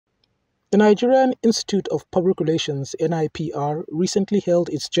The Nigerian Institute of Public Relations (NIPR) recently held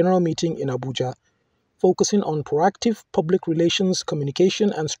its general meeting in Abuja, focusing on proactive public relations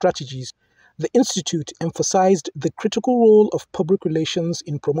communication and strategies. The institute emphasized the critical role of public relations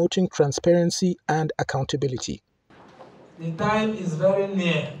in promoting transparency and accountability. The time is very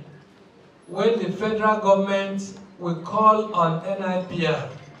near when the federal government will call on NIPR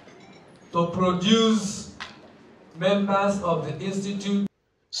to produce members of the institute.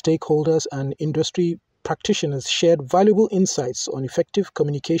 Stakeholders and industry practitioners shared valuable insights on effective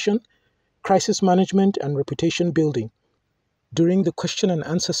communication, crisis management, and reputation building. During the question and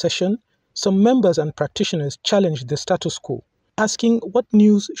answer session, some members and practitioners challenged the status quo, asking what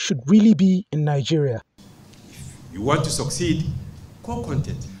news should really be in Nigeria. If you want to succeed, core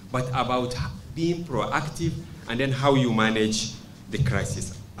content, but about being proactive and then how you manage the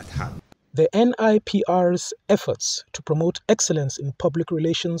crisis at hand. The NIPR's efforts to promote excellence in public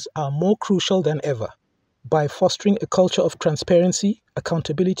relations are more crucial than ever. By fostering a culture of transparency,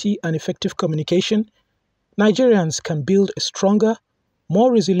 accountability, and effective communication, Nigerians can build a stronger,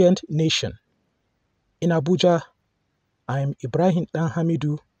 more resilient nation. In Abuja, I am Ibrahim Dan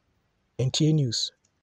Hamidu, NTA News.